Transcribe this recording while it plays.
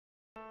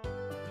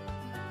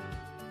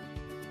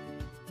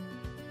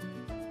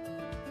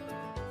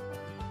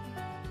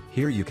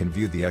Here you can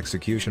view the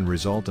execution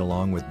result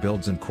along with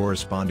builds and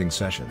corresponding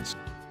sessions.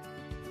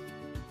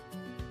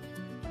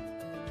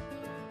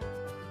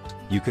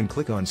 You can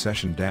click on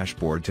Session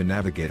Dashboard to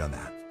navigate on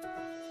that.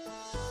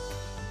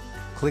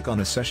 Click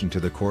on a session to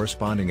the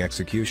corresponding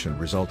execution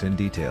result in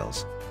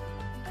details.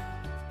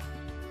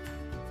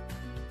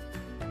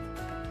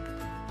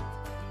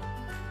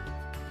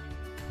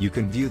 You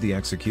can view the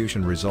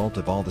execution result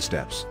of all the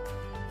steps.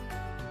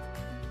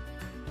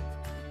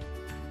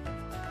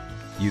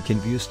 You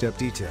can view step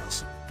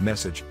details,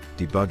 message,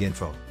 debug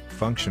info,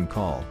 function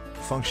call,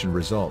 function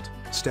result,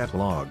 step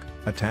log,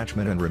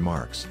 attachment and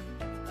remarks.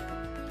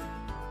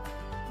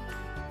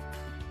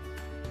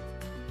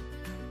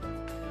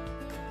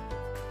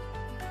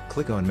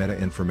 Click on Meta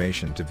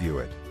Information to view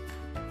it.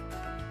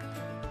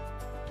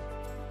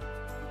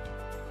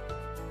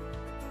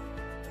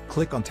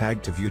 Click on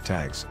Tag to view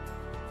tags.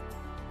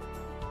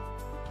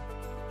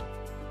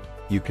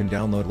 You can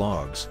download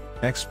logs,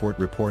 export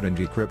report and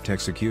decrypt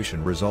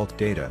execution result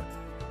data.